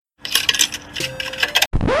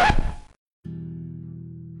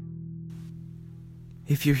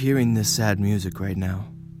If you're hearing this sad music right now,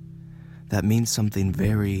 that means something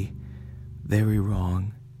very, very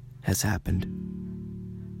wrong has happened.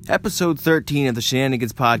 Episode 13 of the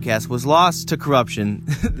Shenanigans Podcast was lost to corruption.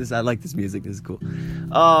 I like this music. This is cool.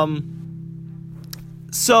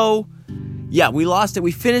 So, yeah, we lost it.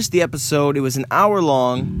 We finished the episode. It was an hour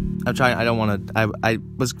long. I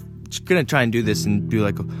was gonna try and do this and do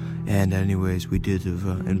like, and anyways, we did,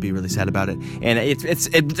 and be really sad about it. And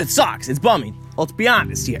it sucks. It's bumming. Let's be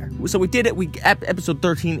honest here. So we did it. Episode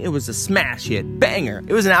 13. It was a smash hit, banger.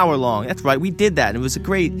 It was an hour long. That's right. We did that. It was a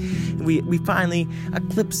great. We finally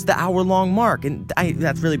eclipsed the hour long mark, and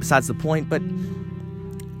that's really besides the point. But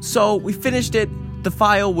so we finished it. The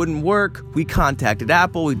file wouldn't work. We contacted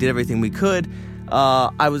Apple. We did everything we could.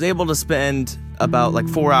 I was able to spend about like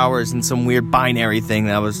 4 hours in some weird binary thing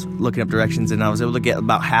that I was looking up directions, and I was able to get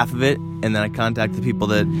about half of it, and then I contacted the people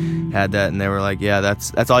that had that, and they were like, yeah,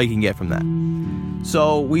 that's all you can get from that.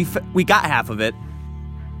 So we got half of it.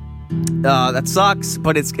 That sucks,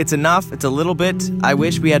 but it's enough. It's a little bit. I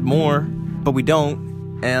wish we had more, but we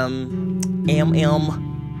don't.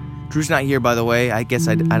 Drew's not here, by the way. I guess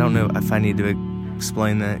I don't know if I need to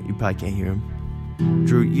explain that. You probably can't hear him.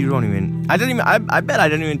 Drew, I bet I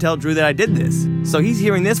didn't even tell Drew that I did this. So he's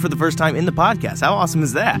hearing this for the first time in the podcast. How awesome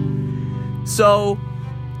is that? So,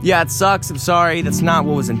 yeah, it sucks. I'm sorry. That's not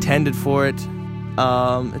what was intended for it.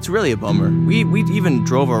 It's really a bummer. We even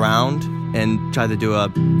drove around and tried to do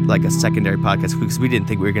a secondary podcast because we didn't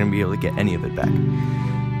think we were going to be able to get any of it back.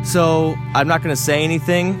 So, I'm not going to say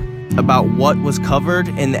anything about what was covered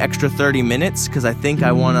in the extra 30 minutes because I think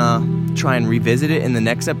I want to try and revisit it in the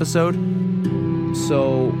next episode.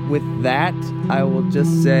 So, with that, I will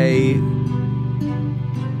just say,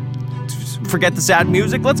 forget the sad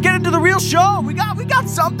music. Let's get into the real show. We got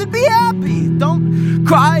something. Be happy. Don't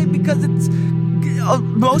cry because it's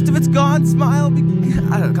most of it's gone. Smile.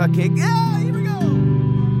 Okay. Yeah, here we go.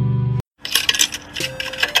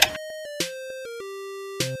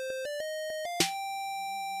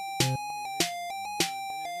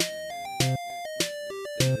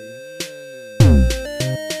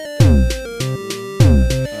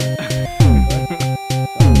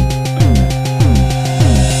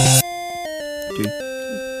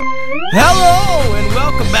 Hello, and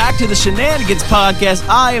welcome back to the Shenanigans Podcast.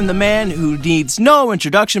 I am the man who needs no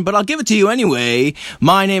introduction, but I'll give it to you anyway.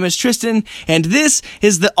 My name is Tristan, and this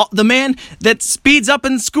is the man that speeds up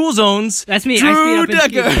in school zones. That's me. Drew I speed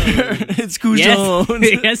up Decker. In school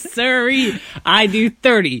zones. Yes, sir. I do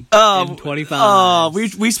 30 and 25.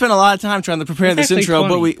 We spent a lot of time trying to prepare this intro,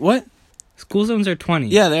 20. but what? School zones are 20.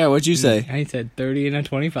 Yeah, there. What'd you say? I said 30 and a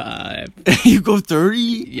 25. You go 30?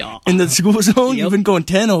 Yeah. In the school zone? Yep. You've been going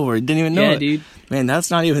 10 over. Didn't even know it. Dude. Man, that's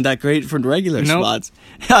not even that great for regular spots.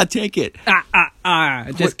 I'll take it.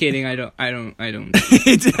 Just kidding. I don't.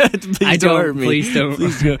 Please don't hurt me. Please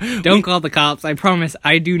don't. Don't call the cops. I promise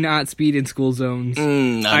I do not speed in school zones.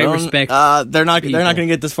 I respect They're not people. going to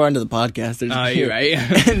get this far into the podcast. You're right.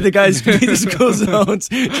 And the guys speed in school zones.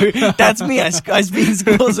 That's me. I speed in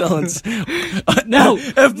school zones. No.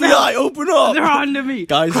 FBI, open up. They're on to me.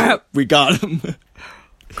 Guys, Crap. we got him.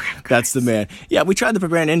 That's the man. Yeah, we tried to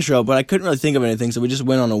prepare an intro, but I couldn't really think of anything, so we just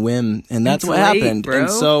went on a whim, and that's what happened. Bro. And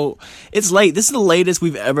so it's late. This is the latest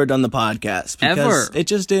we've ever done the podcast because Ever. it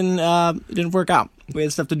just didn't work out. We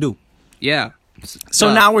had stuff to do. Yeah.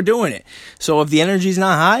 So now we're doing it. So if the energy's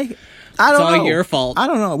not high, I don't know. It's all your fault. I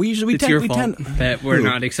don't know. It's your fault that we're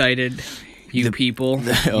not excited. You people,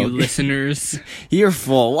 you listeners. You're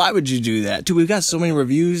full. Why would you do that? Dude, we've got so many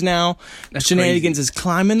reviews now. That's Shenanigans crazy. is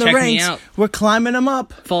climbing the Check me ranks. out. We're climbing them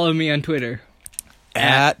up. Follow me on Twitter.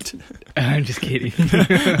 At I'm just kidding.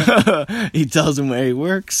 he tells him where he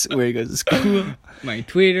works, where he goes to school. My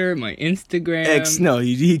Twitter, my Instagram. No,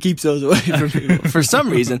 he keeps those away from people for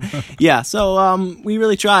some reason. Yeah, so we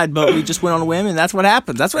really tried, but we just went on a whim, and that's what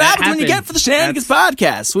happens. That's what happens when you get for the Shenanigans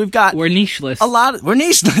Podcast. So we're nicheless. We're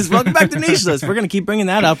nicheless. Welcome back to nicheless. We're gonna keep bringing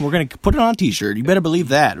that up, and we're gonna put it on a T-shirt. You better believe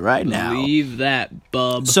that right now. Believe that,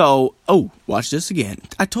 bub. So, watch this again.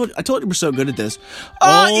 I told you we're so good at this.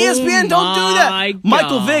 ESPN, don't do that. God.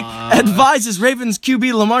 Michael Vick advises Ravens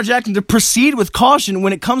QB Lamar Jackson to proceed with caution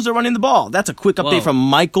when it comes to running the ball. That's a quick update from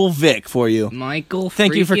Michael Vick for you. Michael,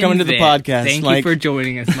 thank you for coming to the podcast. Thank Mike. you for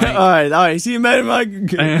joining us, Mike. all right. See you, man, Mike.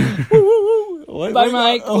 Bye,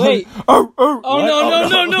 Mike. Wait. No.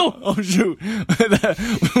 No. Oh, shoot.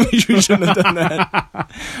 You shouldn't have done that.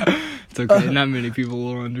 It's okay. Not many people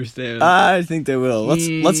will understand. I think they will.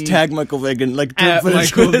 Let's tag Michael Vick and like At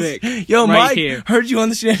Michael Vick. Yo, Right Mike, here. heard you on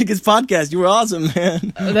the Shenanigans podcast. You were awesome,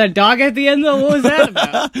 man. That dog at the end, though, what was that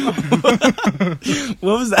about?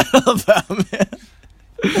 What was that all about, man?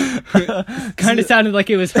 Kind of sounded like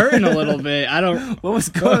it was hurting a little bit. I don't... What was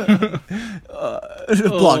going on?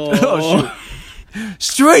 Blocked. Oh, shoot.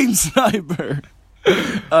 Stream sniper. All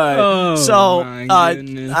right. Oh, So, my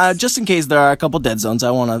goodness. just in case there are a couple dead zones,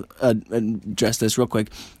 I want to address this real quick.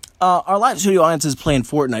 Our live studio audience is playing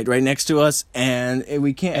Fortnite right next to us, and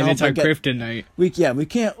we can't And help it's our but get... kryptonite. We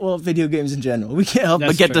can't. Well, video games in general, we can't help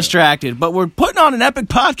That's but get fair. distracted. But we're putting on an epic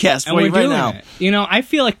podcast And for you we're right doing now. it. You know, I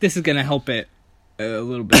feel like this is going to help it a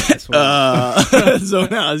little bit as well. So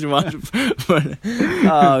now as you watch,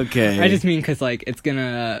 okay. I just mean because, like, it's going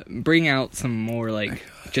to bring out some more, like,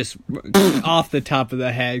 just off the top of the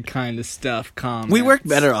head kind of stuff. Comments. we work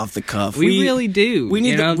better off the cuff. We really do. we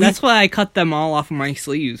need you to- know, we- that's why I cut them all off of my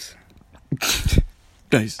sleeves.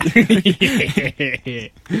 Nice. I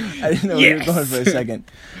didn't know where you were going for a second.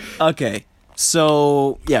 Okay,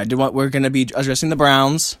 so yeah, we're gonna be addressing the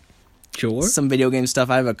Browns. Sure. Some video game stuff.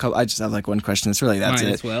 I just have like one question. It's really that's Might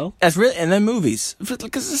it. as well. That's really, and then movies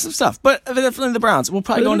because there's some stuff. But definitely the Browns. We'll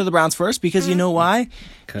probably go into the Browns first because you know why?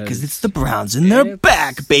 Because it's the Browns and they're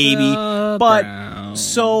back, baby. the But Browns.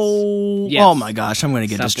 so, Yes. oh my gosh, I'm gonna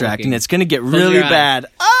get Stop distracted. looking. It's gonna get Close really your eyes. bad.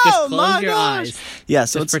 Just Oh close my your gosh. eyes. Yeah.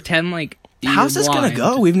 So Just it's pretend like how's you're this gonna blind.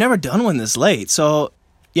 go? We've never done one this late. So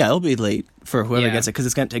yeah, it'll be late for whoever Yeah. gets it because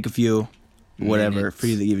it's gonna take a few whatever Minutes. for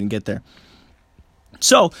you to even get there.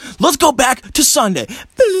 So let's go back to Sunday.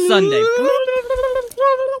 Sunday.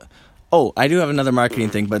 Oh, I do have another marketing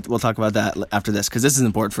thing, but we'll talk about that after this because this is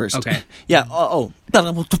important first. Okay. Yeah.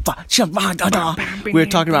 We were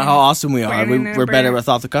talking about how awesome we are. We're better with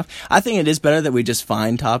off the cuff. I think it is better that we just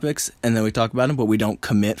find topics and then we talk about them, but we don't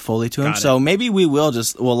commit fully to them. Got it. So maybe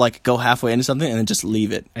we'll like go halfway into something and then just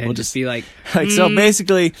leave it. And We'll just be like, so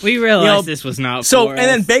basically we realized know, this was not so for and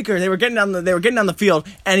then us. Baker, they were getting down the field,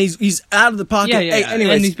 and he's out of the pocket. Yeah. Hey,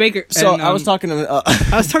 anyways, And he's Baker. so and, I was talking to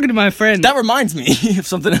I was talking to my friend. that reminds me of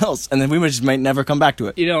something else, and then we just might never come back to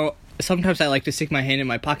it. You know, sometimes I like to stick my hand in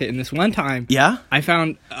my pocket, and this one time, Yeah, I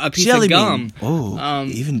found a piece Jelly of gum. bean. Oh,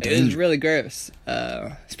 even It was dangerous. really gross.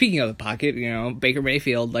 Speaking of the pocket, you know, Baker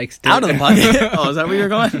Mayfield likes to... Out of the pocket. Oh, is that where you're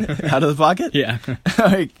going? Out of the pocket? Yeah. All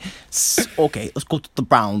right. Okay, let's go to the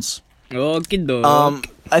Browns. Okay,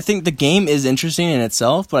 I think the game is interesting in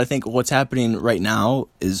itself, but I think what's happening right now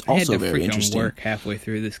is I had also to very freaking interesting. work halfway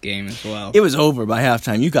through this game as well. It was over by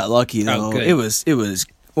halftime. You got lucky though. good. It was.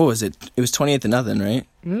 What was it? It was 28-0, right?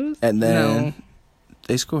 And then No.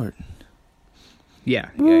 they scored. Yeah.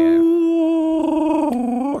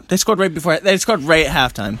 They scored right before. They scored right at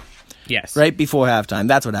halftime. Yes. Right before halftime.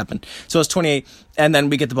 That's what happened. So it's 28, and then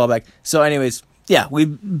we get the ball back. So, anyways, yeah, we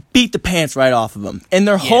beat the pants right off of them in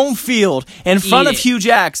their home field in front of it. Hugh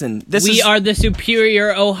Jackson. We are the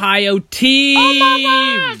superior Ohio team. Oh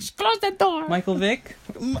my gosh! Close that door. Michael Vick,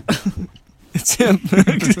 It's him.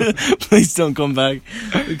 Please don't come back.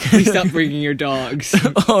 please stop bringing your dogs.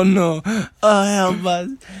 Oh no! Oh help us!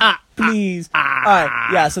 Please. All right.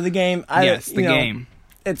 Yeah. So the game. Yes, the you know, game.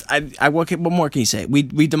 It's. What more can you say? We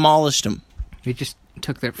demolished them. We just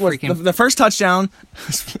took their What's freaking... the first touchdown.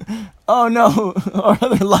 Oh no! Our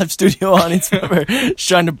other live studio audience member is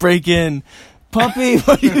trying to break in. Puppy,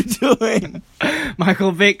 what are you doing?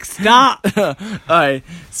 Michael Vick, stop! All right.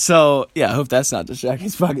 So yeah, I hope that's not distracting.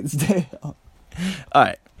 His pockets stay. All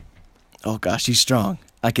right. Oh gosh, he's strong.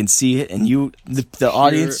 I can see it, and the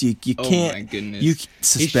audience, you Oh can't. my goodness. You He's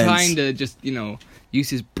suspense. trying to just, use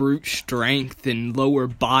his brute strength and lower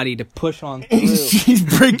body to push on through. He's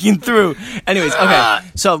breaking through. Anyways, okay.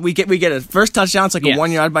 So we get a first touchdown. It's like a Yes.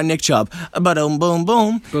 1 yard by Nick Chubb. Boom, boom,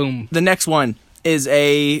 boom. Boom. The next one is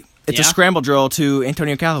a Yeah. scramble drill to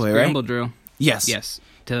Antonio Callaway, right? Scramble drill. Yes. Yes.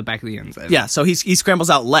 To the back of the end zone. Yeah, so he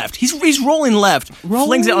scrambles out left. He's rolling left,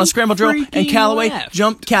 flings it on a scramble drill, and freaking Callaway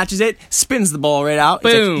left. catches it, spins the ball right out.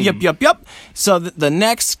 He's Boom. like, yep. So the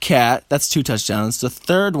next cat, that's 2 touchdowns. The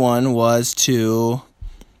third one was to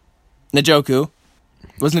Njoku.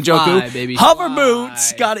 Was Njoku? Fly, baby, Hover fly.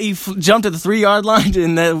 boots. Jumped at the 3 yard line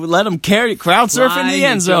and then let him crowd surf in the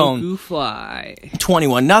end zone. Njoku fly.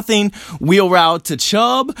 21-0. Wheel route to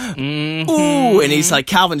Chubb. Mm-hmm. Ooh, and he's like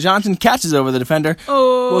Calvin Johnson catches over the defender.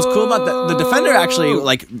 What was cool about the defender actually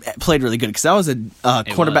played really good because that was a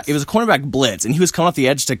quarterback. It was a cornerback blitz, and he was coming off the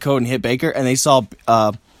edge to code and hit Baker, and they saw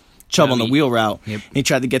Chubb on the wheel route. Yep. He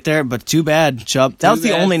tried to get there, but too bad, Chubb. That was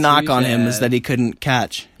the only knock on him, is that he couldn't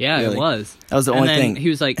catch. Yeah, really. It was. That was the only thing. He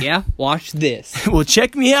was like, yeah, watch this. Well,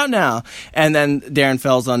 check me out now. And then Darren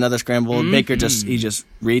Fells on another scramble. Baker just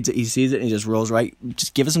reads it, he sees it, and he just rolls right.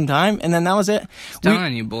 Just give us some time, and then that was it.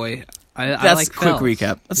 Telling you, boy. That's like a quick Fells.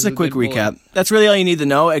 recap. That's a quick good recap. boy. That's really all you need to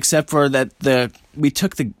know, except for that we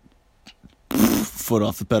took the foot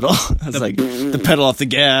off the pedal. That's like the pedal off the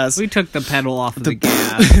gas. We took the pedal off of the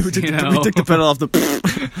gas. we took the pedal off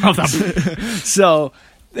the. So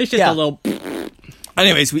it's just a little.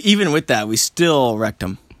 Anyways, even with that, we still wrecked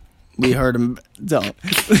him. We heard him. Don't.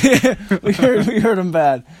 we heard him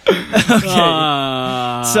bad.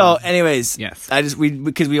 Okay. So, anyways, yes.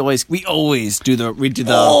 Because we always do the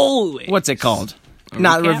Always. What's it called?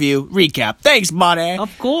 Not recap? review, recap. Thanks, buddy.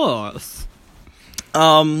 Of course.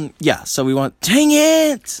 Yeah. So we want. Dang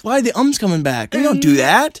it! Why are the ums coming back? We don't do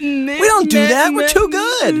that. We don't do that. We're too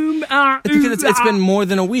good. Because it's been more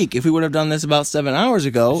than a week. If we would have done this about 7 hours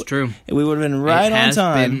ago, It's true. we would have been right on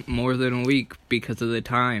time. It has been more than a week because of the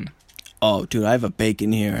time. Oh, dude, I have a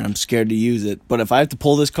bacon here, and I'm scared to use it. But if I have to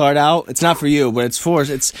pull this card out, it's not for you, but it's for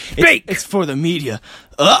the media.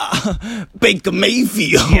 Baker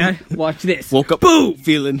Mayfield. Yeah, watch this. Woke up,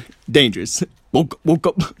 feeling dangerous. Woke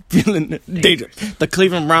up feeling dangerous. The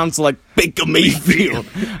Cleveland Browns are like Baker Mayfield.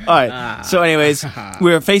 All right. So, anyways,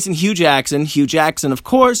 we were facing Hugh Jackson. Hugh Jackson, of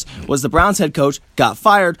course, was the Browns head coach. Got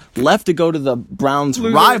fired, left to go to the Browns'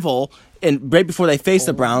 rival. And right before they faced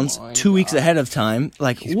the Browns, 2 weeks ahead of time,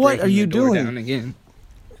 like, what are you doing? Down again.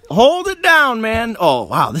 Hold it down, man. Oh,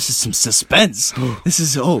 wow, this is some suspense.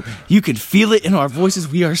 You can feel it in our voices.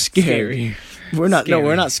 We are scared. Scary. We're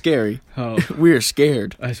not scary. Oh, We're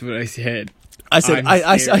scared. that's what I said. I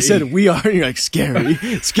said we are. And you're like, scary.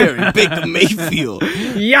 Baker Mayfield.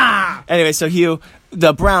 Yeah. Anyway, so Hugh,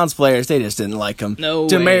 the Browns players, they just didn't like him. No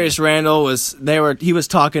Demarius Randall he was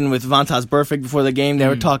talking with Vontez Burfict before the game. They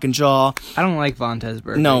were talking jaw. I don't like Vontez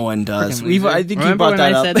Burfict. No one does. I think you Remember brought when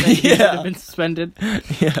that I up. said that he should have been suspended?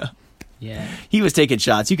 Yeah. Yeah. He was taking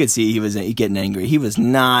shots. You could see he was getting angry. He was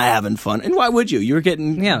not having fun. And why would you? You were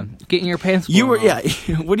getting getting your pants. You blown were off.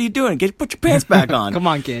 What are you doing? Put your pants back on. Come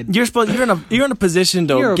on, kid. You're in a position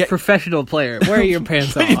to You're get a professional player. Wear your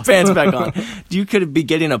pants put your off. pants back on. You could be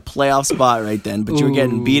getting a playoff spot right then, but you were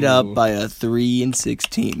getting beat up by a 3-6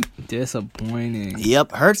 team. Disappointing.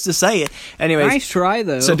 Yep, hurts to say it. Anyways, Nice try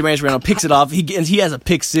though. so Demarius Randall picks it off. He has a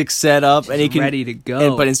pick six set up, and he can ready to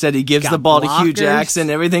go. but instead he gives Got the ball to Hugh blockers. Jackson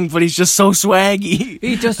and everything. But he's just so swaggy.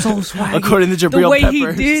 He's just so swaggy. According to Jabril the way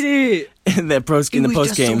Peppers. he did it. In the post game,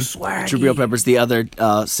 was just so swaggy. Jabril Peppers, the other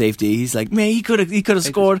safety, he's like, man, he could have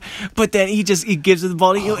scored, but then he gives the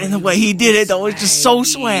ball to you, and the way he did it, though, was just so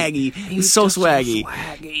swaggy. He's so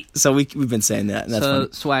swaggy. So we've been saying that, and that's So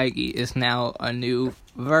funny. swaggy is now a new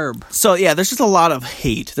verb. So yeah, there's just a lot of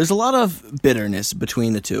hate. There's a lot of bitterness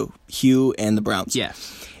between the two, Hugh and the Browns.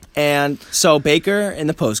 Yes. And so Baker in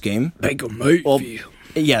the post game, Baker Mayfield.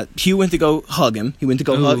 yeah, Hugh went to go hug him. He went to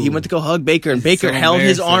go hug Baker, and Baker so held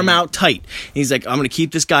his arm embarrassing. out tight. And he's like, "I'm going to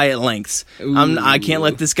keep this guy at lengths. I can't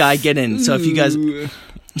let this guy get in." So if you guys,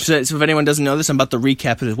 so if anyone doesn't know this, I'm about to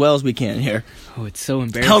recap it as well as we can here. Oh, it's so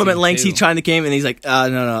embarrassing. Held him at lengths. too. He tried to game, and he's like,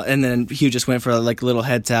 "No." And then Hugh just went for like a little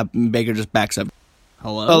head tap, and Baker just backs up.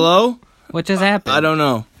 Hello? What just happened? I don't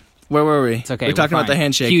know. Where were we? It's okay. We're talking about the fine.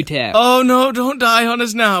 handshake. Q-tap. Oh no! Don't die on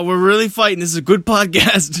us now. We're really fighting. This is a good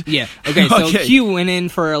podcast. Yeah. Okay. So Okay. Q went in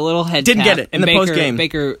for a little head. Didn't tap, get it in and the Baker, post-game.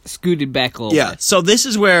 Baker scooted back a little. Yeah. bit. So this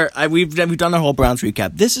is where we've done our whole Browns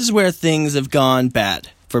recap. This is where things have gone bad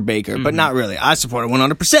for Baker, but not really. I support it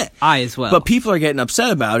 100%. I as well. But people are getting upset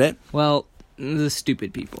about it. well, the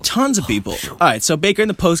stupid people. Tons of people. All right. So Baker in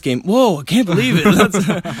the post game. Whoa! I can't believe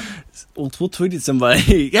it. We'll tweet at somebody.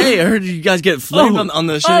 Hey, I heard you guys get flamed on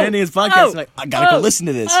the Shenanigans podcast. I'm like, I gotta go listen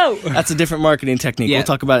to this. That's a different marketing technique. Yeah. We'll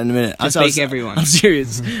talk about it in a minute. Just bake everyone. I'm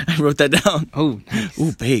serious. I wrote that down. Oh, nice.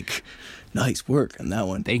 Ooh, bake. Nice work on that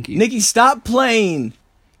one. Thank you. Nikki, stop playing.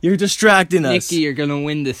 You're distracting us. Nikki, you're gonna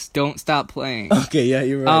win this. Don't stop playing. Okay, yeah,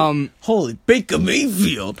 you're right. Holy Baker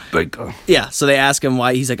Mayfield. Baker. Yeah, so they ask him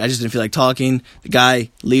why. He's like, I just didn't feel like talking. The guy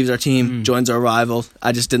leaves our team, joins our rival.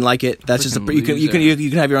 I just didn't like it. That's just you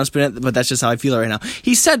can have your own spin it, but that's just how I feel right now.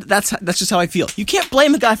 He said that's just how I feel. You can't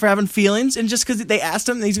blame a guy for having feelings, and just because they asked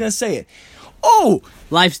him, he's gonna say it. Oh,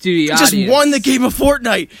 Live studio just audience. won the game of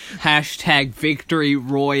Fortnite. Hashtag victory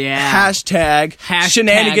royale. Hashtag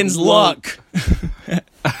shenanigans luck.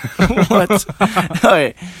 What?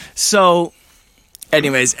 Okay, so,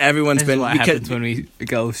 anyways, everyone's This been is what happens when we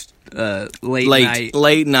ghost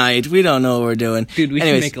late night. We don't know what we're doing. Dude, we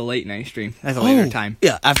Anyways, should make a late night stream at a later time.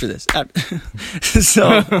 Yeah, after this.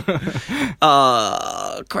 So,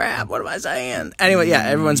 crap, what am I saying? Anyway, yeah,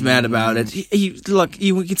 everyone's mad about it.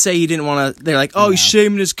 We could say he didn't want to, they're like, he's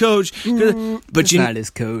shaming his coach. But He's not his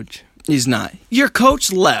coach. He's not. Your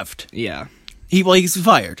coach left. Yeah. He's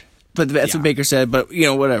fired. But that's what Baker said. But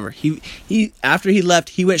whatever. He after he left,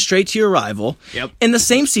 he went straight to your rival. Yep. In the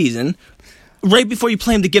same season, right before you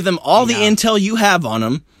play him, to give them all the intel you have on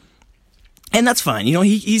him, and that's fine.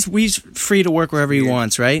 He's free to work wherever he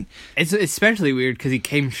wants, right? It's especially weird because he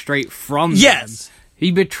came straight from Yes. them.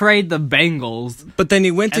 He betrayed the Bengals, But then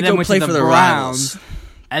he went to go play for the rivals.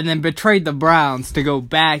 and then betrayed the Browns to go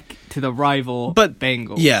back to the rival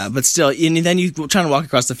Bengals. Yeah, but still, and then you trying to walk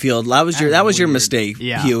across the field. That was your mistake,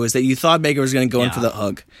 Hugh, is that you thought Baker was going to go in for the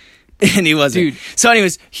hug, and he wasn't. Dude. So,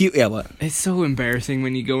 anyways, Hugh, what? It's so embarrassing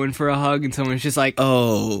when you go in for a hug and someone's just like,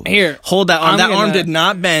 here, hold that arm. Arm did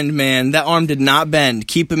not bend, man. That arm did not bend.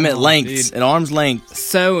 Keep him at length, at arm's length.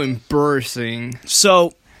 So embarrassing.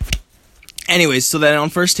 So, anyways, then on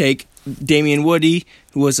first take, Damian Woody,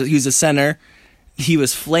 who's a center, he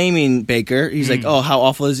was flaming Baker. He's like, how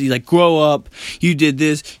awful is he? He's like, grow up. You did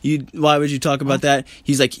this. Why would you talk about that?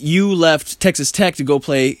 He's like, you left Texas Tech to go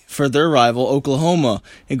play for their rival, Oklahoma,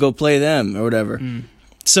 and go play them or whatever.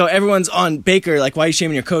 So everyone's on Baker, like, why are you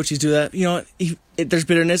shaming your coach? He's doing that. There's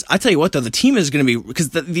bitterness. I tell you what, though, the team is going to be, because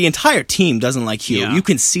the entire team doesn't like Hugh. Yeah. You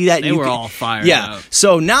can see that. They were all fired up.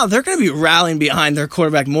 So now they're going to be rallying behind their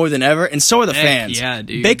quarterback more than ever, and so are the fans. Yeah,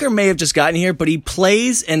 dude. Baker may have just gotten here, but he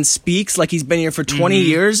plays and speaks like he's been here for 20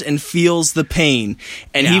 years and feels the pain.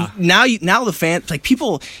 And now the fans, like,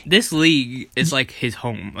 people. This league is like his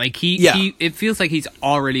home. Like it feels like he's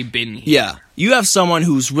already been here. Yeah. You have someone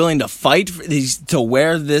who's willing to fight to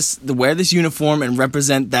wear this uniform and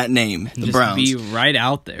represent that name, the just Browns. Be right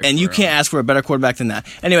out there. And you can't ask for a better quarterback than that.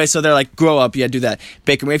 Anyway, so they're like, grow up. Yeah, do that.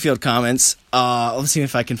 Baker Mayfield comments. Let's see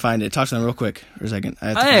if I can find it. Talk to them real quick for a second. I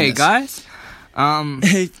have to Hey, find guys.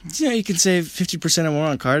 Hey, you can save 50% or more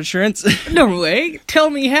on car insurance. No way. Tell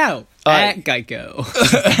me how. At Geico.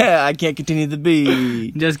 I can't continue the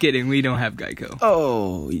beat. Just kidding. We don't have Geico.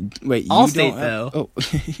 Oh, wait. Allstate, though. Oh.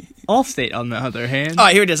 Allstate, on the other hand. Oh,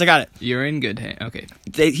 here it is. I got it. You're in good hands. Okay.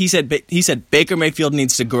 He said Baker Mayfield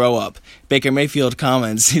needs to grow up. Baker Mayfield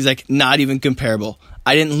comments. He's like, not even comparable.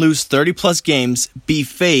 I didn't lose 30-plus games, be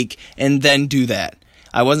fake, and then do that.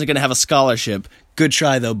 I wasn't going to have a scholarship. Good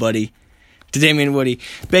try, though, buddy. To Damian Woody.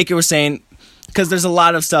 Baker was saying, because there's a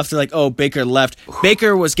lot of stuff, they're like, Baker left.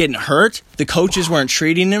 Baker was getting hurt. The coaches weren't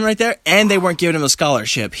treating him right there, and they weren't giving him a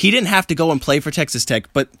scholarship. He didn't have to go and play for Texas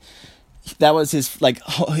Tech, but that was his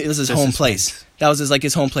home place. That was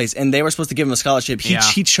his home place, and they were supposed to give him a scholarship.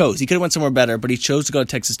 He chose. He could have went somewhere better, but he chose to go to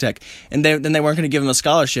Texas Tech, and then they weren't going to give him a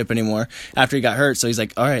scholarship anymore after he got hurt. So he's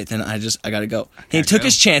like, all right, then I got to go. He took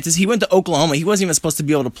his chances. He went to Oklahoma. He wasn't even supposed to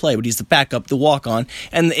be able to play, but he's the backup, the walk on,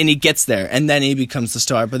 and he gets there, and then he becomes the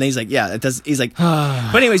star. But then he's like, yeah, it does. He's like,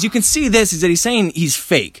 but anyways, you can see this is that he's saying he's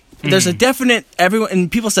fake. There's a definite everyone,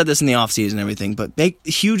 and people said this in the offseason and everything, but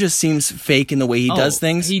Hugh just seems fake in the way he does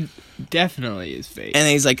things. He definitely is fake. And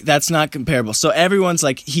he's like, that's not comparable. So everyone's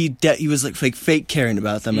like, he was like fake caring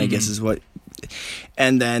about them, I guess is what.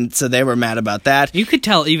 And then, so they were mad about that. You could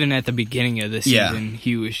tell even at the beginning of the season,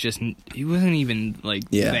 he wasn't even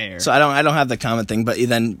there. So I don't have the comment thing, but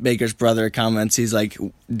then Baker's brother comments, he's like,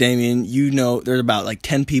 Damian, there's about like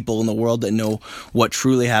 10 people in the world that know what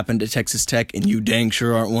truly happened at Texas Tech, and you dang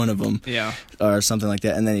sure aren't one of them. Yeah. Or something like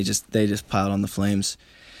that. And then they just piled on the Flames.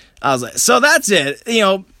 I was like, so that's it.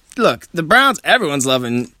 Look, the Browns, everyone's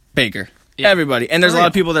loving Baker. Yeah. Everybody. And there's a lot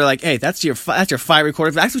of people that are like, hey, that's your fiery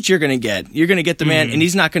quarterback. That's what you're going to get. You're going to get the man, and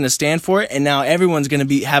he's not going to stand for it. And now everyone's going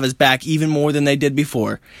to have his back even more than they did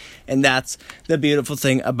before. And that's the beautiful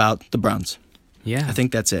thing about the Browns. Yeah. I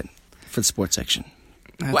think that's it for the sports section.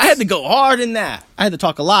 Well, I had to go hard in that. I had to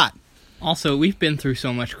talk a lot. Also, we've been through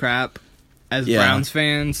so much crap as Browns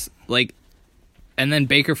fans. And then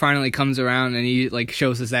Baker finally comes around and he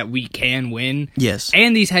shows us that we can win. Yes.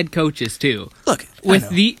 And these head coaches too. Look,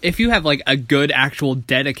 if you have a good actual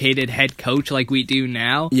dedicated head coach like we do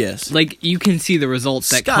now, yes, you can see the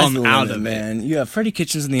results that come out of it. Man, you have Freddie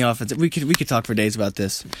Kitchens in the offense. We could talk for days about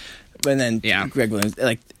this. But then Greg Williams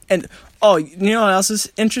you know what else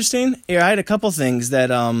is interesting? Here, I had a couple things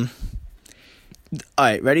that all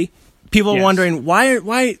right, ready? People are wondering,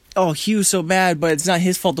 why Hugh's so bad, but it's not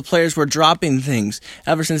his fault the players were dropping things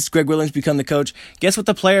ever since Greg Williams become the coach. Guess what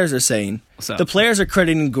the players are saying? What's up? The players are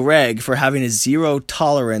crediting Greg for having a zero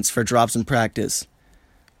tolerance for drops in practice.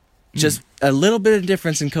 Just a little bit of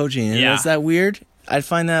difference in coaching. Yeah. Is that weird? I'd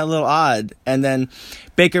find that a little odd. And then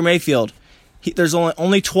Baker Mayfield. There's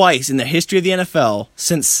only twice in the history of the NFL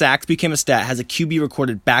since sacks became a stat has a QB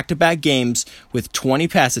recorded back-to-back games with 20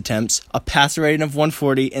 pass attempts, a passer rating of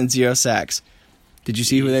 140, and 0 sacks. Did you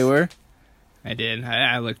see who they were? I did.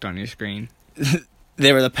 I looked on your screen.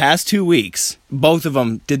 They were the past 2 weeks. Both of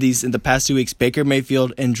them did these in the past 2 weeks. Baker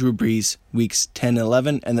Mayfield and Drew Brees, weeks 10 and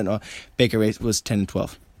 11, and then Baker was 10 and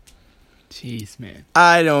 12. Jeez, man.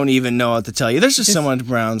 I don't even know what to tell you. There's just so much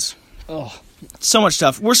Browns. Oh. So much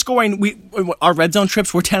stuff. We're scoring. Our red zone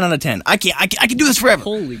trips. We're 10 out of 10. I can do this forever.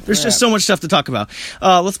 Holy crap. There's just so much stuff to talk about.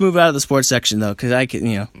 Let's move out of the sports section though, because I can.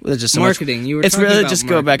 There's just so marketing. Much. You were. It's talking really about just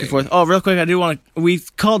marketing. Go back and forth. Oh, real quick, I do want to.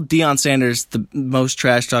 We've called Deion Sanders the most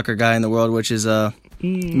trash talker guy in the world, which is a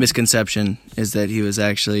misconception. Is that he was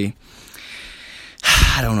actually.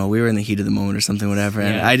 I don't know. We were in the heat of the moment or something, whatever,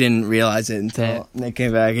 and I didn't realize it until Nick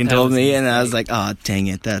came back and told me, and I was like, "Oh, dang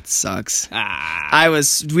it, that sucks." I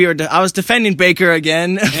was defending Baker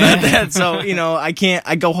again, so I can't.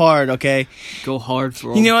 I go hard, okay. Go hard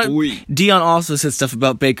for you know what? Deion also said stuff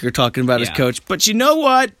about Baker talking about his coach, but you know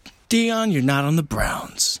what, Deion, you're not on the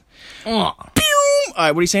Browns. Oh. All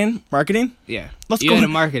right, what are you saying? Marketing? Yeah. Let's go go into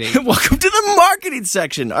marketing. Welcome to the marketing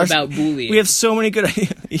section. About bullying. We have so many good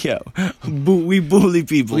ideas. We bully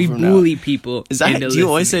people. We bully people. Is that? Do you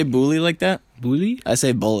always say bully like that? Bully? I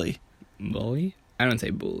say bully. Bully? I don't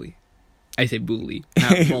say bully. I say bully,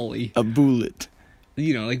 not bully. A bullet.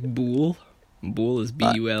 Like bull. Bull is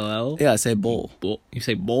B-U-L-L. Yeah, I say bull. Bull. You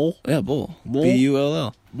say bull? Yeah, bull. Bull?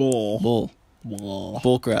 B-U-L-L. Bull. Bull. Bull.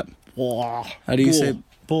 Bull crap. Bull. How do you say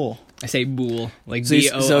bull? I say bull, like so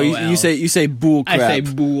B-O-O-L. So you say bull crap. I say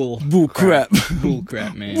bull. Bull crap. Bull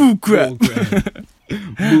crap, man. Bull crap. Bull crap.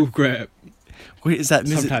 Bull crap. Wait, is that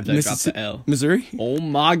Sometimes I drop the L. Missouri? Oh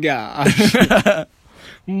my gosh.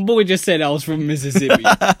 Boy just said I was from Mississippi.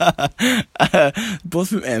 Both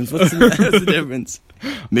from M's. What's the difference?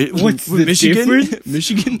 What's the Michigan? difference?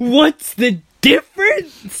 Michigan? What's the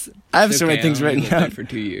difference? I have so many things written down. For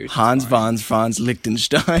 2 years. Hans, Franz,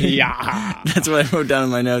 Liechtenstein. Yeah. That's what I wrote down in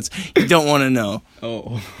my notes. You don't want to know.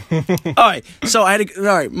 Oh. All right. So I had to.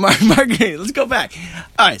 All right. Marketing. Let's go back.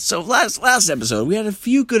 All right. So last episode, we had a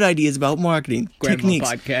few good ideas about marketing techniques.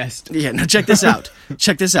 Podcast. Yeah. Now check this out.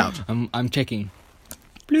 Check this out. I'm checking.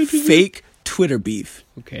 Fake Twitter beef.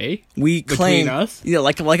 Okay. We claim. Between us? Yeah.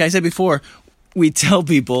 Like I said before, we tell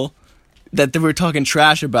people that they were talking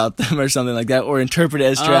trash about them or something like that, or interpret it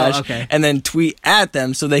as trash, okay. and then tweet at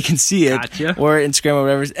them so they can see it, Gotcha. or Instagram or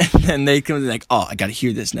whatever, and then they come like, "Oh, I got to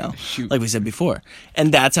hear this now," Shoot. like we said before,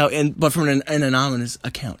 and that's how. But from an anonymous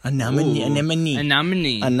account, anonymous,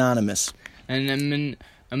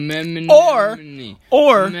 or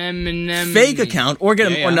fake account, or get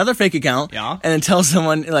another fake account, and then tell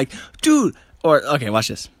someone like, "Dude." Or, okay, watch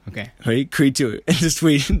this. Okay. Ready? Creed 2. And just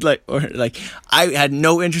tweet, I had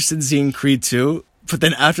no interest in seeing Creed 2, but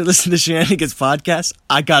then after listening to Shenanigans podcast,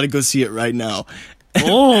 I gotta go see it right now.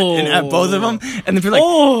 Oh. And at both of them. And then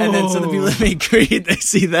and then so the people that make Creed, they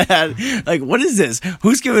see that. Like, what is this?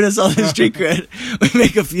 Who's giving us all this street cred? We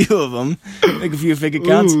make a few of them. Make a few fake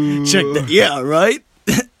accounts. Check that. Yeah, right?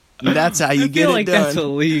 That's how you get it done. I feel like that's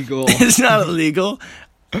illegal. It's not illegal.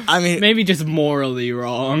 I mean, maybe just morally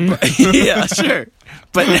wrong. Yeah, sure.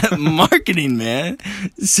 But marketing, man,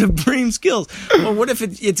 supreme skills. Well, what if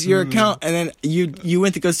it's your account and then you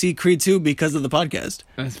went to go see Creed 2 because of the podcast?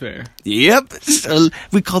 That's fair. Yep.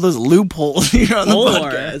 We call those loopholes here on the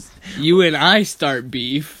podcast. You and I start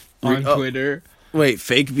beef on Twitter. Wait,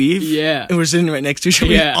 fake beef? Yeah. And we're sitting right next to each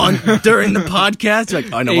other during the podcast. You're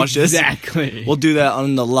like, oh, no, watch this. Exactly. We'll do that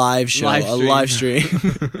on the live show, a live stream.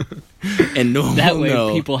 And that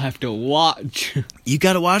way people have to watch. You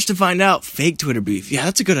got to watch to find out. Fake Twitter beef. Yeah,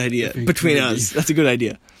 that's a good idea. Between us. That's a good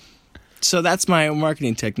idea. So that's my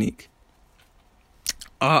marketing technique.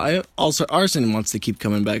 Also, arson wants to keep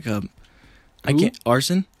coming back up. I can't.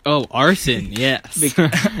 Arson? Oh, arson, yes.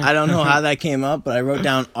 I don't know how that came up, but I wrote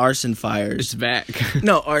down arson fires. It's back.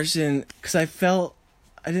 No, arson, because I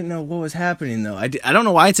didn't know what was happening, though. I don't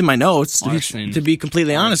know why it's in my notes, to be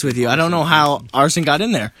completely honest with you. I don't know how arson got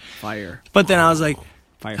in there. Fire. But then I was like,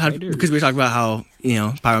 Firefighters. Because we talked about how,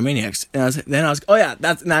 pyromaniacs. And I was oh yeah,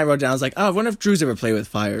 and I wrote down, I was like, oh, I wonder if Drew's ever played with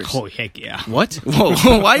fires. Oh, heck yeah. What?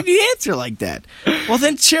 Whoa, why did you answer like that? Well,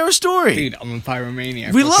 then share a story. Dude, I'm a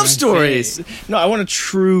pyromaniac. We love stories. No, I want a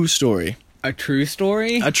true story. A true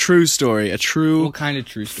story? A true story. A true... What kind of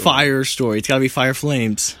true story? Fire story. It's gotta be fire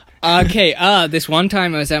flames. Okay, this one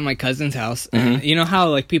time I was at my cousin's house, and you know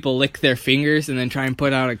how, people lick their fingers and then try and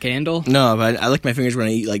put out a candle? No, but I lick my fingers when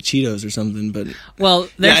I eat, Cheetos or something, but... Well,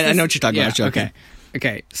 I know what you're talking about. Okay.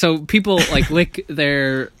 Okay, so people like lick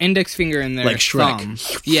their index finger and their Like Shrek. thumb.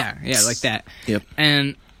 Yeah, like that. Yep.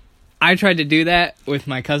 And I tried to do that with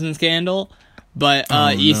my cousin's candle, but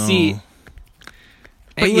you no. see,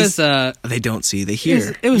 But it was they don't see, they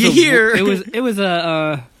hear. It was you a, hear. It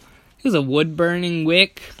was a wood burning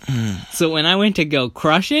wick. So when I went to go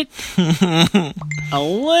crush it, a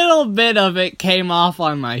little bit of it came off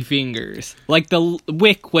on my fingers. Like the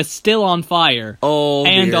wick was still on fire. Oh,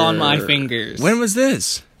 and dear. on my fingers. When was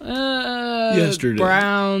this? Yesterday.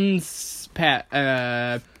 Browns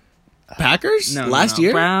Packers? No, Last no.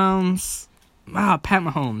 year? Browns. Pat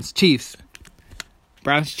Mahomes. Chiefs.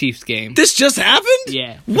 Browns-Chiefs game. This just happened?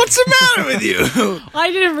 Yeah. What's the matter with you?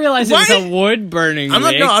 I didn't realize it was a wood-burning I'm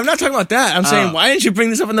wick. not talking about that. I'm saying, why didn't you bring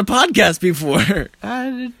this up on the podcast before?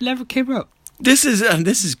 It never came up. This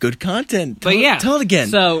is good content. But yeah. Tell it again.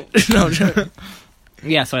 So, no,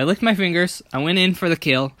 yeah, so I licked my fingers. I went in for the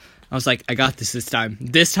kill. I was like, I got this time.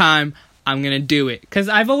 This time, I'm going to do it. Because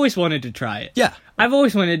I've always wanted to try it. Yeah. I've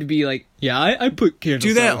always wanted to be like, yeah, I put candles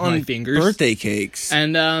do that on on my fingers. birthday cakes.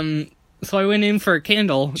 And, so I went in for a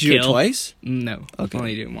candle Did you do it twice? No. Okay.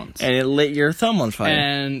 Only did it once. And it lit your thumb on fire.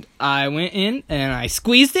 And I went in and I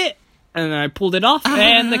squeezed it and I pulled it off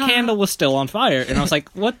and the candle was still on fire. And I was like,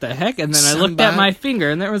 what the heck? And then I looked at my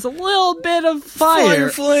finger and there was a little bit of fire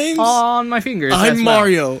flames on my fingers. I'm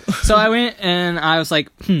Mario. So I went and I was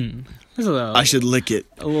like, this is I should lick it.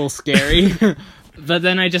 a little scary. But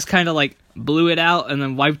then I just kind of like blew it out and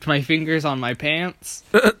then wiped my fingers on my pants.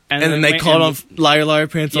 And then they caught on liar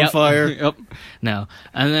pants on fire. Yep. No.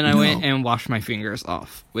 And then I went and washed my fingers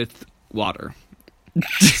off with water.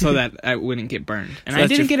 So that I wouldn't get burned. And I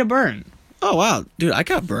didn't get a burn. Oh, wow. Dude, I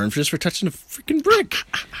got burned just for touching a freaking brick.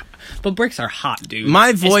 But bricks are hot, dude.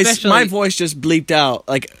 My voice just bleeped out.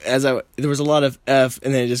 Like, there was a lot of F,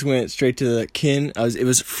 and then it just went straight to the kin. It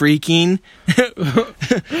was freaking.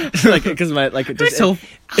 Like, because It's so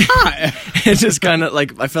hot. It just kind of,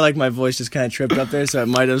 like, I feel like my voice just kind of tripped up there, so it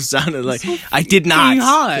might have sounded like, I did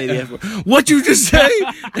not say the F word. What'd you just say?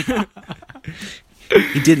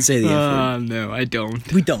 He didn't say the F word. No, I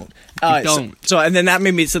don't. We don't. Don't. So, and then that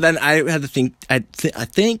made me, so then I had to think, I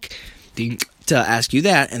think to ask you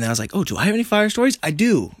that, and then I was like, oh, do I have any fire stories? I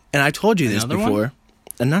do. And I told you this Another before. one?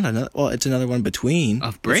 And not another, well, it's another one between.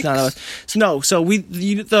 Of bricks? It's not so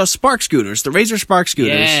the Spark scooters, the Razor Spark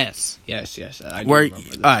scooters. Yes. I do Where, remember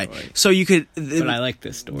this all right, story. so you could. But I like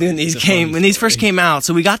this story. When these first came out,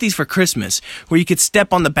 so we got these for Christmas, where you could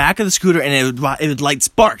step on the back of the scooter and it would light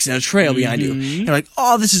sparks in a trail behind you. And you're like,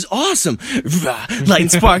 oh, this is awesome! Lighting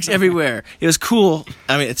sparks everywhere. It was cool.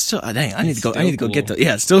 I mean, it's still dang. I need to go get the.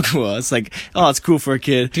 Yeah, it's still cool. It's like, oh, it's cool for a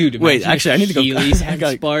kid. Dude, wait, actually, I need to go. Heelys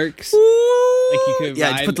had sparks. Like you could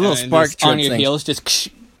just put the little spark on your things. heels, just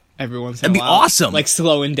every once in That'd a be while. awesome. Like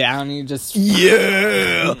slowing down, you just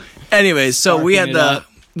Anyways, so we had Sparking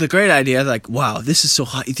the great idea, like, wow, this is so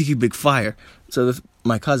hot. You think you big fire? So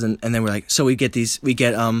my cousin and then we're like, so we get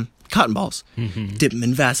cotton balls, dip them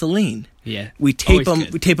in Vaseline. Yeah, we tape always them.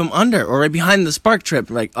 good. We tape them under or right behind the spark trip.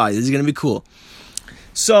 We're like, all right, this is gonna be cool.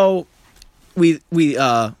 So we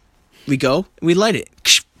go, we light it,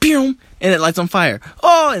 and it lights on fire.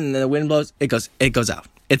 Oh, and then the wind blows. It goes out.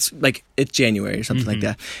 It's like it's January or something like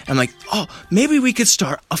that. I'm like, oh, maybe we could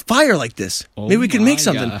start a fire like this. Maybe we could make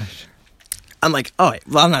something. Gosh. I'm like, all right,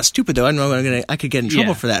 well, I'm not stupid though. I know I could get in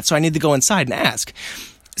trouble for that, so I need to go inside and ask.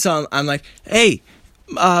 So I'm like, hey,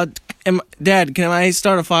 Dad, can I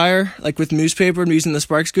start a fire like with newspaper and using the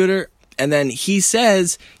spark scooter? And then he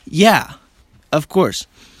says, yeah, of course.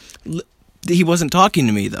 He wasn't talking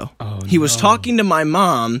to me though. Oh, he was talking to my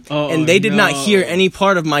mom, and they did not hear any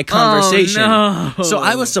part of my conversation. Oh, no. So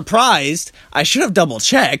I was surprised. I should have double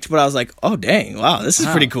checked, but I was like, "Oh dang, wow, this is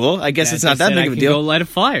pretty cool." I guess it's not that big of a deal. Go light a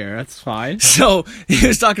fire. That's fine. So he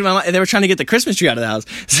was talking to my mom, and they were trying to get the Christmas tree out of the house.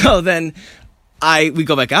 So then we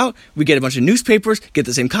go back out, we get a bunch of newspapers, get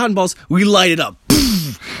the same cotton balls, we light it up.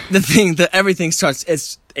 Everything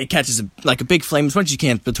starts. It catches like a big flame as much as you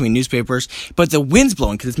can between newspapers, but the wind's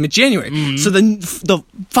blowing because it's mid-January. So the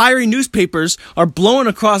fiery newspapers are blowing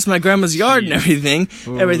across my grandma's yard and everything.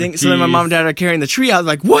 So then my mom and dad are carrying the tree out.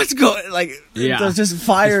 Like, what's going? Like, there's just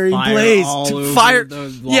fiery blaze,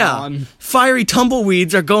 fiery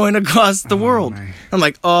tumbleweeds are going across the world. My. I'm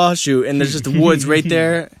like, oh shoot, and there's just the woods right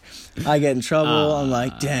there. I get in trouble. I'm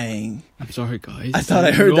like, dang. I'm sorry, guys. I thought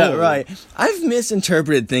I heard that right. I've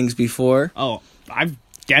misinterpreted things before. Oh, I've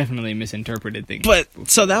definitely misinterpreted things. But,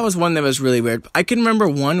 so that was one that was really weird. I can remember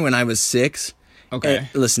one when I was 6. Okay.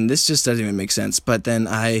 Listen, this just doesn't even make sense. But then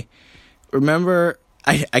I remember,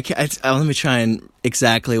 let me try and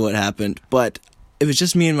exactly what happened. But it was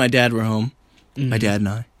just me and my dad were home. My dad and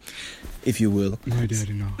I. if you will. My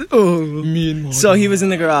daddy not. Oh. Me and my So he was in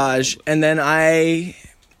the garage, and then I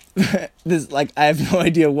have no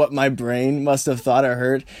idea what my brain must have thought or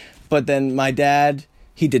heard, but then my dad,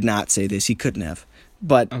 he did not say this. He couldn't have.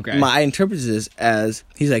 But I interpreted this as,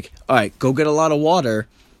 he's like, all right, go get a lot of water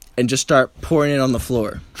and just start pouring it on the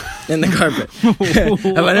floor in the carpet.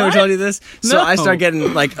 Have I never told you this? So No. I start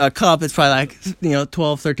getting like a cup. It's probably like,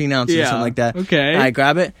 12, 13 ounces or something like that. Okay. I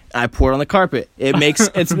grab it. I pour it on the carpet. It makes,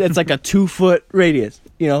 it's like a 2-foot radius.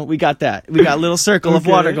 We got that. We got a little circle of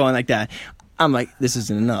water going like that. I'm like, this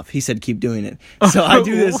isn't enough. He said, keep doing it. So I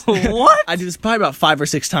do this. What? I do this probably about 5 or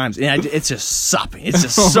 6 times. And it's just sopping. It's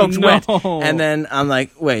just soaked wet. And then I'm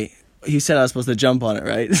like, wait. He said I was supposed to jump on it,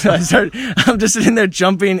 right? So I'm just sitting there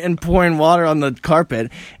jumping and pouring water on the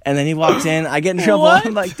carpet. And then he walks in. I get in trouble. What?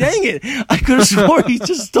 I'm like, dang it. I could have sworn he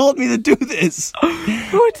just told me to do this.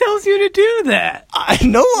 Who tells you to do that?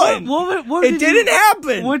 No one. What It didn't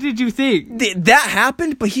happen. What did you think? That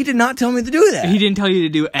happened, but he did not tell me to do that. He didn't tell you to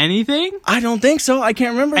do anything? I don't think so. I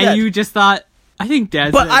can't remember And that. you just thought, I think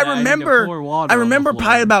Dad But said I that need to remember, pour water I on the remember floor.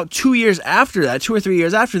 probably about 2 years after that, 2 or 3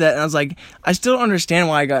 years after that, and I was like, I still don't understand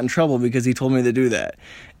why I got in trouble because he told me to do that.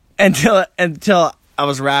 Until I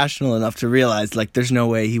was rational enough to realize, like, there's no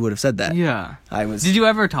way he would have said that. Yeah. Did Did you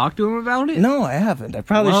ever talk to him about it? No, I haven't. I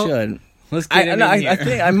probably should. Let's get him in I here.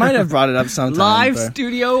 think I might have brought it up sometime. Live but-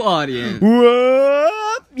 studio audience.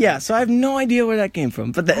 What? Yeah, so I have no idea where that came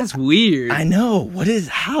from. But That's weird. I know.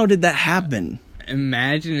 How did that happen?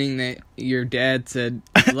 Imagining that your dad said,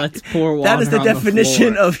 "Let's pour water." That is the on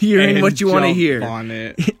definition floor of hearing and what you want to jump hear. On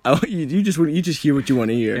it. Oh, you just hear what you want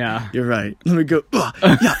to hear. Yeah. You're right. Let me go.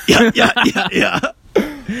 Yeah.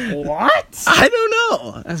 What? I don't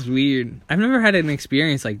know. That's weird. I've never had an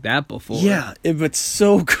experience like that before. Yeah, it's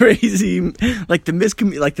so crazy. Like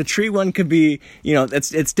the tree one could be,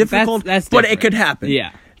 it's difficult, That's but different. it could happen.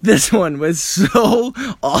 Yeah. This one was so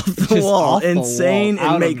off the Just wall, off the insane, wall,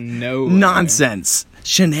 out and of make nowhere. nonsense,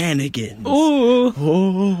 shenanigans. Ooh.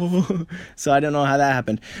 Oh. So I don't know how that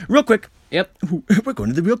happened. Real quick. Yep. We're going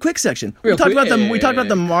to the real quick section. Real we talked quick. about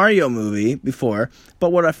the Mario movie before,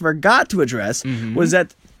 but what I forgot to address was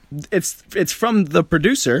that it's from the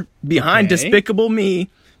producer behind Okay. Despicable Me,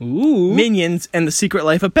 Ooh. Minions, and The Secret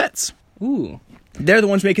Life of Pets. Ooh. They're the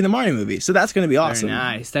ones making the Mario movie, so that's going to be awesome. Very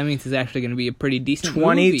nice. That means it's actually going to be a pretty decent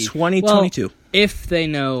 2022. Well, if they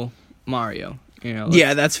know Mario,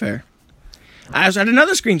 Yeah, that's fair. I also had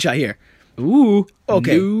another screenshot here. Ooh.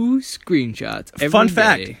 Okay. New screenshots. every Fun day.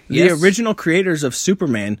 fact: Yes. the original creators of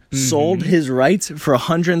Superman sold his rights for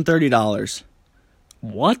 $130.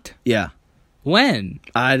 What? Yeah. When?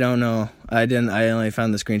 I don't know. I only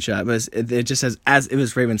found the screenshot, but it just says as it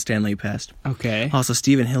was Raven Stanley who passed. Okay. Also,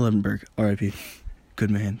 Steven Hillenburg, R.I.P. Good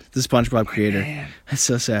man. The SpongeBob creator. man. That's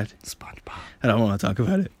so sad. SpongeBob. I don't want to talk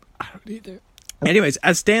about it. I don't either. Anyways,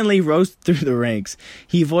 as Stan Lee rose through the ranks,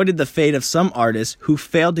 he avoided the fate of some artists who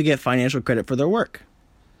failed to get financial credit for their work.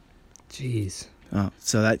 Jeez. Oh,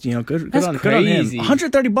 so that good That's on good on him. crazy.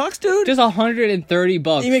 $130, dude. Just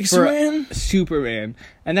 $130 You make for Superman? Superman,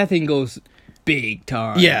 and that thing goes big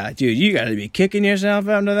time. Yeah, dude, you got to be kicking yourself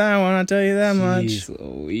after that one. I'll tell you that Jeez much.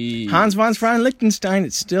 Louise. Hans von Freien Lichtenstein,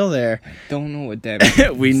 it's still there. Don't know what that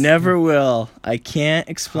means. We never will. I can't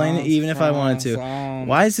explain it even if I wanted to.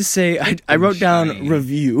 Why does this say? I wrote down Lichtenstein.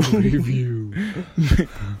 review. Review.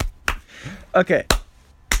 Okay.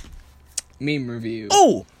 Meme review.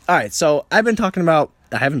 Oh, all right. So I haven't been talking about.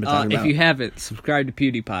 If you haven't, subscribe to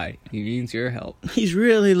PewDiePie. He needs your help. He's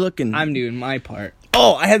really looking. I'm doing my part.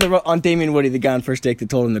 Oh, I had on Damien Woody, the guy on First Take that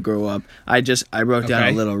told him to grow up. I wrote down a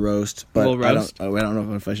Okay. little roast, but Little roast? I don't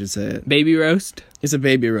know if I should say it. Baby roast. It's a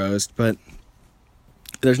baby roast, but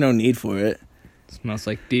there's no need for it. Smells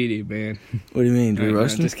like dee-dee, man. What do you mean? Do we No,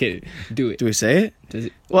 roast him? just kidding. Do it. Do we say it? Does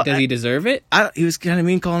Well, he deserve it? He was kind of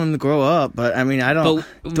mean calling him to grow up, but I mean, I don't.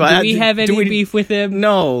 But do we have any beef with him?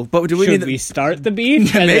 No, but do we Should need we start the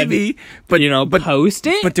beef? and maybe? But then, post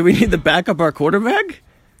it? But do we need to back up our quarterback?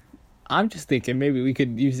 I'm just thinking maybe we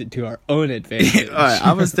could use it to our own advantage. All right,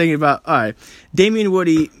 I was thinking about. All right, Damien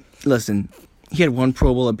Woody. Listen, he had one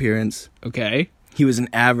Pro Bowl appearance. Okay. He was an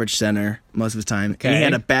average center most of his time, and Okay. he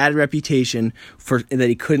had a bad reputation for that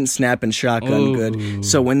he couldn't snap and shotgun good.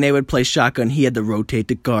 So when they would play shotgun, he had to rotate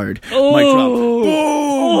the guard. Mic drop. Boom!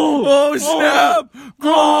 Oh, snap!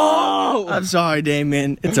 Oh! I'm sorry,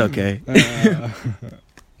 Damien. It's okay.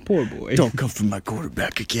 Poor boy. Don't come for my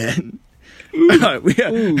quarterback again. All right,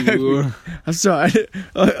 Ooh. I'm sorry.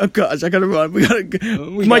 Oh gosh, I gotta run. We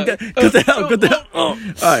gotta. We Mike, got- cut that out. Cut that out. All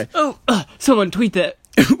right. Oh, someone tweet that.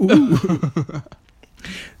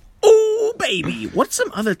 Oh, baby. What's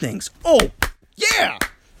some other things? Oh, yeah.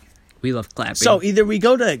 We love clapping. So either we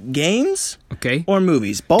go to games okay. or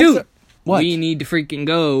movies. Both. Dude, What? we need to freaking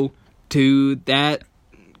go to that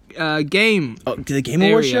game. Oh, to the Game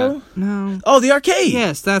Awards area. show? No. Oh, the arcade.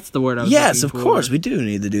 Yes, that's the word I was Yes, looking of for. course we do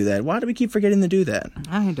need to do that. Why do we keep forgetting to do that?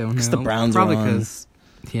 I don't know. the Browns are Probably on. because.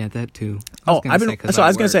 Yeah, that too. I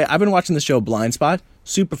was gonna say I've been watching the show Blind Spot.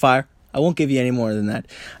 Super fire. I won't give you any more than that.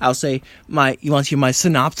 I'll say you want to hear my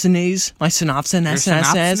synopsis? My synopsis?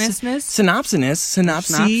 Synopses?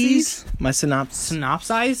 My synopsis.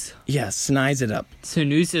 Synopsize? Yes, snize it up.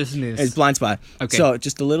 Synopsis. It's Blind Spot. Okay. So,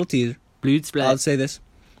 just a little teaser. Blood splat. I'll say this.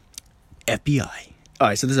 FBI.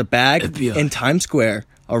 Alright, so there's a bag FBI. in Times Square.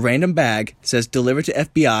 A random bag says delivered to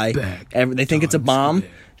FBI. They think it's a bomb.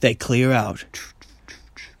 They clear out.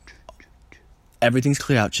 Everything's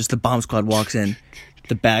clear out. Just the bomb squad walks in.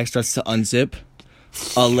 The bag starts to unzip.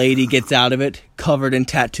 A lady gets out of it, covered in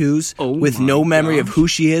tattoos, with no memory of who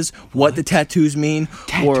she is, what the tattoos mean,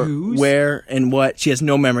 or where and what. She has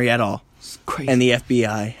no memory at all. Crazy. And the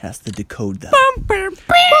FBI has to decode them.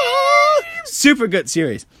 Super good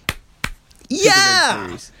series. Yeah!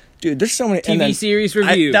 series. Dude, there's so many. TV series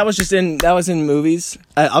review. That was in movies.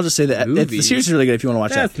 I'll just say that. The series is really good if you want to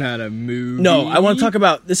watch That's that. not a movie. No, I want to talk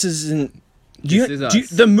about, this is in...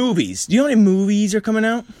 the movies. Do you know how many movies are coming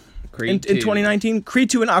out in 2019? Creed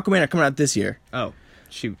 2 and Aquaman are coming out this year. Oh,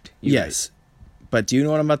 shoot. Yes. But do you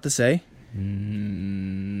know what I'm about to say?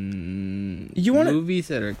 You want movies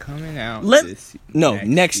that are coming out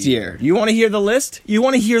next year. You want to hear the list? You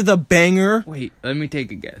want to hear the banger? Wait, let me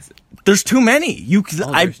take a guess. There's too many.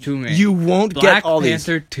 There's too many. You won't Black get all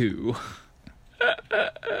Panther these. 2.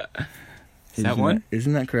 Is that one?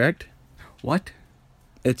 Isn't that correct? What?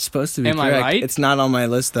 It's supposed to be Am I correct. right? It's not on my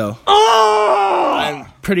list, though. Oh! I'm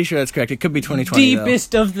pretty sure that's correct. It could be 2020,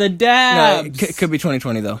 Deepest of the though. dabs. No, it could be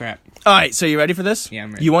 2020, though. Crap. All right, so you ready for this? Yeah,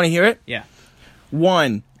 I'm ready. You want to hear it? Yeah.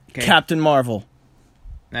 1, Okay. Captain Marvel.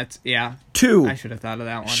 That's, yeah. 2, I should have thought of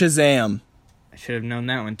that one. Shazam. I should have known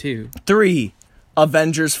that one, too. 3,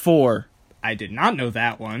 Avengers 4. I did not know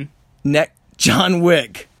that one. John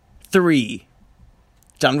Wick 3.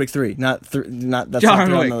 John Wick 3. Not that's not John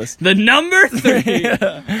 3 on Wick. the list. The number 3.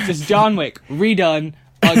 Just John Wick. Redone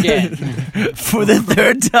again. For the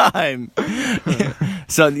third time.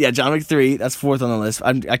 So, yeah, John Wick 3. That's 4th on the list.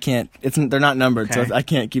 I can't. They're not numbered, Okay. so I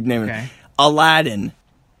can't keep naming Okay. it. Aladdin.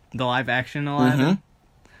 The live action Aladdin.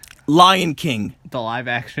 Mm-hmm. Lion King. The live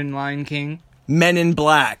action Lion King. Men in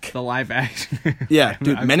Black. The live action. Yeah,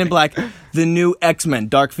 dude, Men in Black. The new X-Men,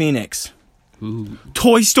 Dark Phoenix. Ooh.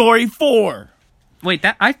 Toy Story 4. Wait,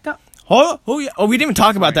 that I thought. Oh yeah. Oh, we didn't even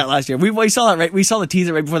talk about that last year. We saw that right. We saw the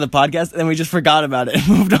teaser right before the podcast, and then we just forgot about it and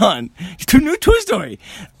moved on. New Toy Story.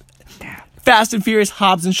 Fast and Furious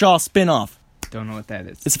Hobbs and Shaw spin-off. Don't know what that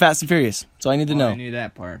is. It's Fast and Furious. So I need to know. I knew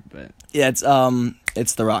that part, but Yeah, it's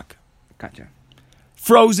The Rock. gotcha.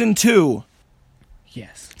 Frozen 2.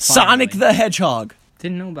 Yes. Sonic finally. the Hedgehog.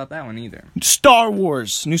 Didn't know about that one either. Star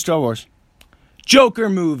Wars. New Star Wars. Joker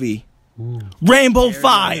movie. Rainbow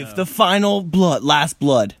 5. The Final Blood. Last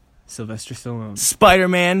Blood. Sylvester Stallone.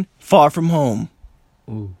 Spider-Man Far From Home.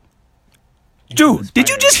 Ooh. Dude, did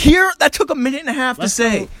you just hear? That took a minute and a half to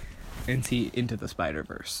say. And see Into the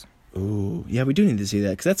Spider-Verse. Ooh, yeah, we do need to see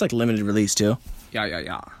that because that's like limited release too.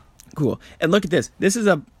 Yeah. Cool. And look at this. This is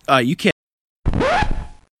a you can't.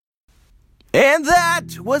 And that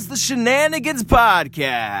was the Shenanigans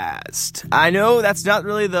Podcast. I know that's not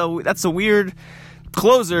really that's a weird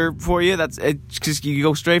closer for you. That's just you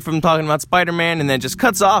go straight from talking about Spider-Man and then just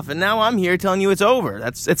cuts off. And now I'm here telling you it's over.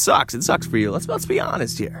 It sucks. It sucks for you. Let's be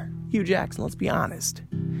honest here, Hugh Jackson. Let's be honest.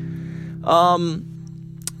 A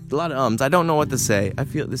lot of ums. I don't know what to say. I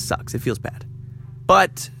feel this sucks. It feels bad,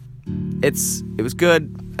 but it was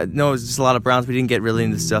good. I know it was just a lot of Browns. We didn't get really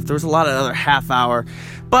into stuff. There was a lot of other half hour,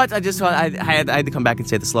 but I had to come back and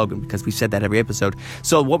say the slogan because we said that every episode.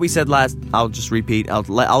 So what we said last, I'll just repeat. I'll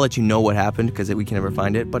let you know what happened because we can never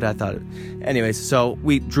find it. But I thought, anyways. So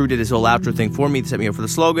Drew did his whole outro thing for me to set me up for the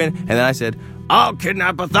slogan, and then I said, "I'll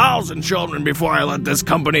kidnap 1,000 children before I let this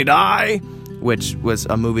company die," which was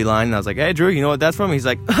a movie line. And I was like, "Hey, Drew, you know what that's from?" He's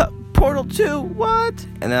like, Portal 2, what?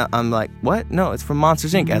 And then I'm like, what? No, it's from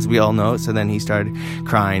Monsters, Inc., as we all know. So then he started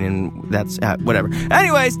crying, and that's whatever.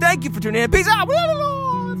 Anyways, thank you for tuning in. Peace out.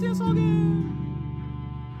 Let's see us all again.